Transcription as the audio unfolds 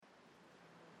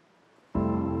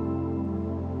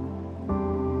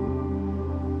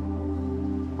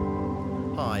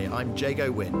Hi, I'm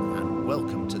Jago Wynn, and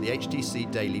welcome to the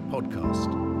HTC Daily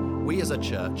Podcast. We as a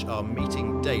church are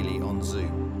meeting daily on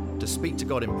Zoom to speak to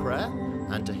God in prayer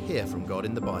and to hear from God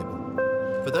in the Bible.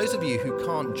 For those of you who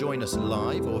can't join us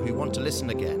live or who want to listen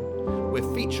again,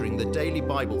 we're featuring the Daily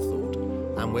Bible Thought,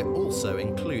 and we're also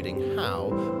including how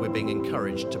we're being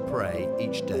encouraged to pray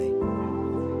each day.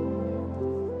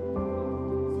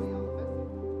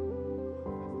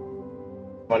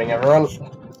 Morning, everyone.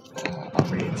 I'll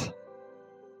read.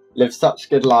 Live such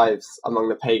good lives among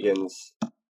the pagans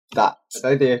that,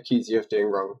 though they accuse you of doing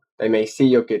wrong, they may see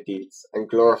your good deeds and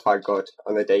glorify God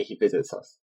on the day he visits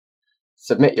us.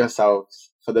 Submit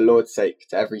yourselves, for the Lord's sake,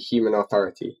 to every human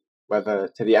authority, whether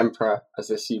to the emperor as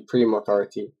the supreme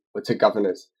authority or to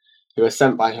governors, who are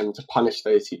sent by him to punish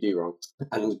those who do wrong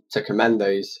and to commend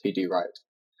those who do right.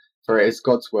 For it is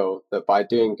God's will that by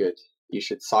doing good you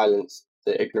should silence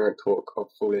the ignorant talk of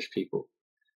foolish people.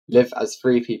 Live as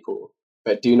free people,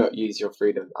 but do not use your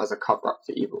freedom as a cover-up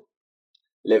for evil.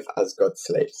 Live as God's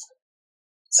slaves.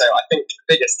 So I think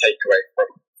the biggest takeaway from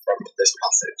this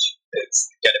passage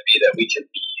is going to be that we can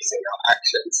be using our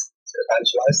actions to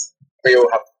evangelize. We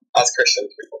all have, as Christians,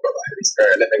 we've all got the Holy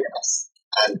Spirit living in us,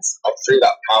 and through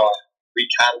that power we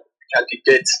can do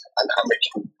good, and we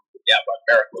can work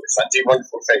miracles and do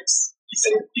wonderful things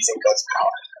using God's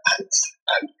power, and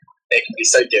it can be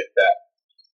so good that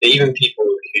even people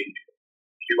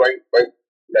who won't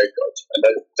know God and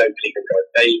don't believe in God,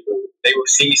 they will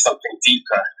see something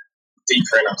deeper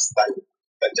in us than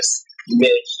just mere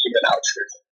human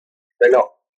altruism. We're not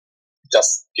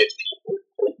just good people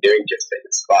doing good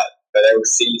things, but they will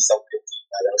see something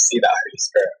deeper. They will see that Holy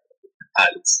Spirit,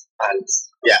 and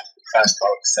First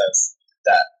 12 says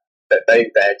that they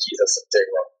accuse us of doing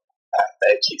wrong.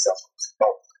 They accuse us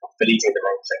of believing the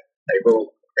wrong thing. They will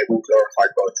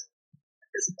glorify God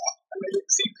because of that, and they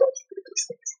will see God through these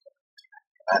things.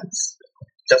 And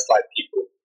just like the people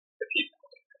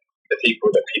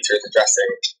that Peter is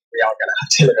addressing, we are going to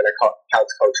have to live in a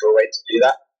countercultural way to do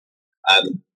that.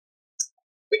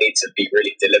 We need to be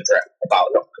really deliberate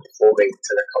about not conforming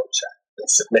to the culture and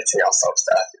submitting ourselves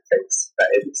to earthly things, but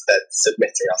instead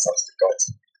submitting ourselves to God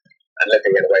and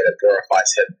living in a way that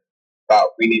glorifies Him.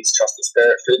 But we need to trust the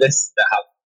Spirit through this. There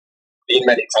have been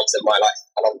many times in my life,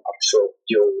 and I'm sure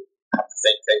you'll have the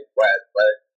same thing, where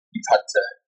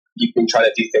you've been trying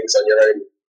to do things on your own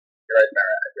merit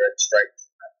and your own strength.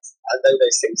 And though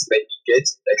those things may be good,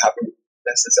 they haven't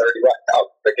necessarily worked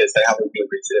out because they haven't been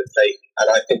rooted in faith.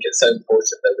 And I think it's so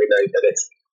important that we know that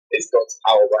it's God's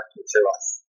power working through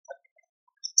us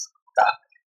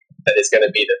that is going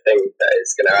to be the thing that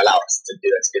is going to allow us to do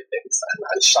those good things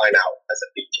and shine out as a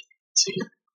beacon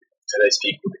to those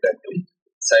people who don't believe.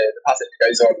 So the passage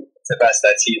goes on to verse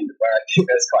 13, where I think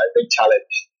there's quite a big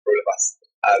challenge for all of us.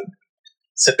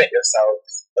 Submit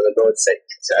yourselves for the Lord's sake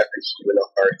to every human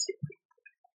authority,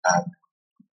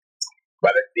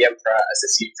 whether the emperor as a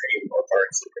supreme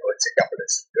authority or to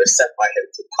governors who are sent by him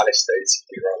to punish those who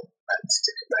do wrong and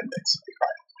to commend those who do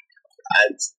right.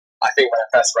 And I think when I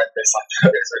first read this, I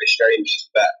thought it was really strange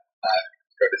that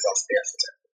God is asking us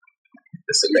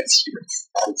to submit to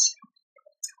humans.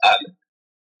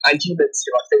 And humans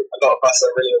who I think a lot of us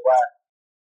are really aware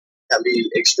can be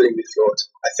extremely flawed.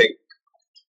 I think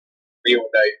we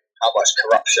all know how much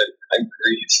corruption and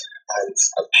greed and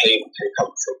pain can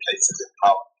come from places of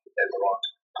power in the world.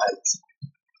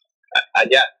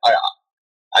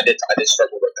 I did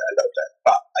struggle with it a little bit,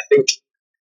 but I think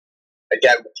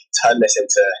again we can turn this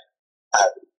into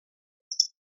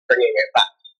bringing it back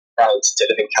around to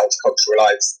living countercultural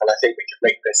lives, and I think we can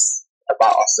make this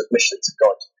about our submission to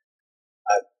God.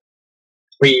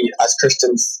 We as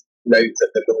Christians know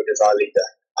that the Lord is our leader,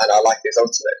 and our life is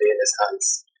ultimately in His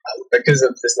hands. Because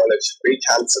of this knowledge, we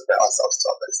can submit ourselves to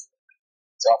others,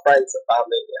 to our friends and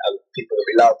family, and people that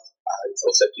we love, and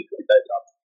also people we don't love,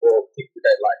 or people we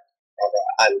don't like, rather,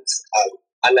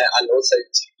 and also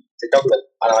to government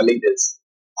and our leaders,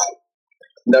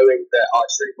 knowing that our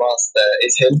true master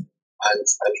is Him,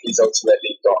 and He's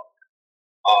ultimately got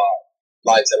our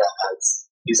lives in our hands.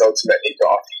 He's ultimately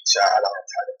got our future and our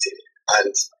eternity,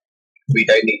 and we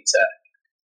don't need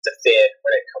to fear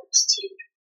when it comes to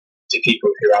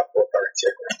people who have authority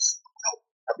over us.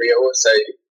 And we are also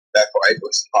therefore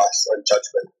able to pass on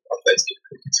judgment of those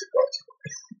people to God.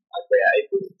 And we are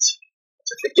able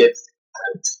to forgive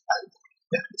and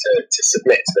to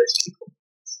submit to those people,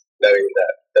 knowing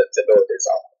that the Lord is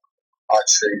our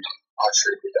true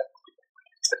leader.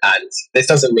 And this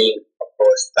doesn't mean, of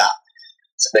course, that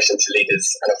submission to leaders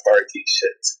and authorities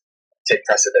should take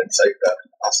precedence over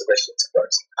our submission to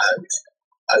God.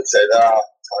 And so there are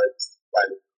times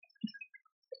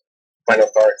when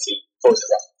authority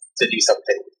forces us to to do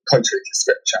something contrary to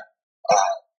Scripture,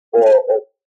 or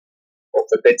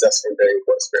forbids us from doing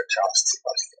what Scripture asks of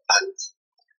us.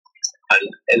 And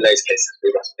in those cases,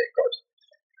 we must pick God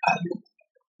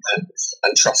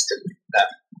and trust Him that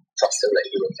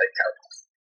He will take care of us.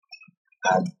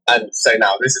 And so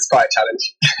now this is quite a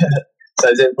challenge. So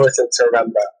it's important to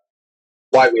remember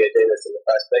why we are doing this in the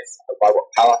first place and by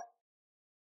what power.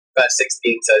 Verse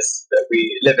 16 says that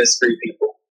we live as free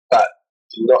people, but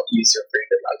do not use your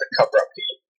freedom as a cover-up who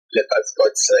live as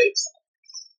God's slaves.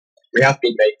 We have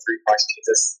been made through Christ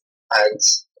Jesus, and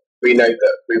we know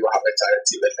that we will have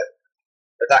eternity with Him.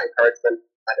 With that encouragement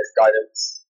and His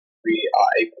guidance, we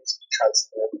are able to be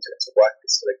transformed into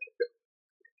workers for the kingdom,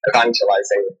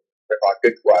 evangelizing with our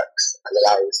good works and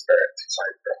allowing the Spirit to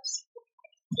shine for us.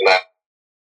 Amen.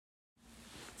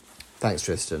 Thanks,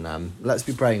 Tristan. Let's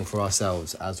be praying for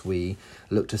ourselves as we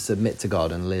look to submit to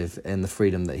God and live in the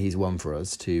freedom that He's won for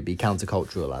us to be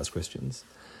countercultural as Christians.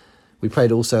 We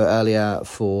prayed also earlier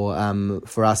for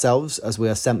ourselves as we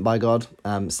are sent by God,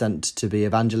 sent to be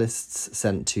evangelists,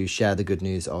 sent to share the good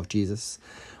news of Jesus.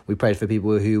 We prayed for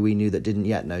people who we knew that didn't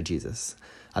yet know Jesus.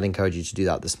 I'd encourage you to do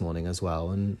that this morning as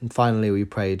well. And finally, we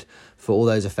prayed for all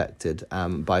those affected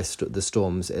by the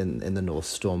storms in the north,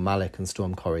 Storm Malik and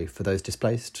Storm Corrie, for those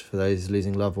displaced, for those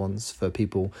losing loved ones, for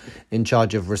people in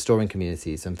charge of restoring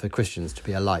communities, and for Christians to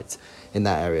be a light in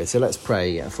that area. So let's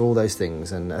pray for all those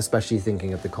things, and especially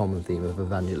thinking of the common theme of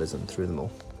evangelism through them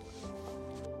all.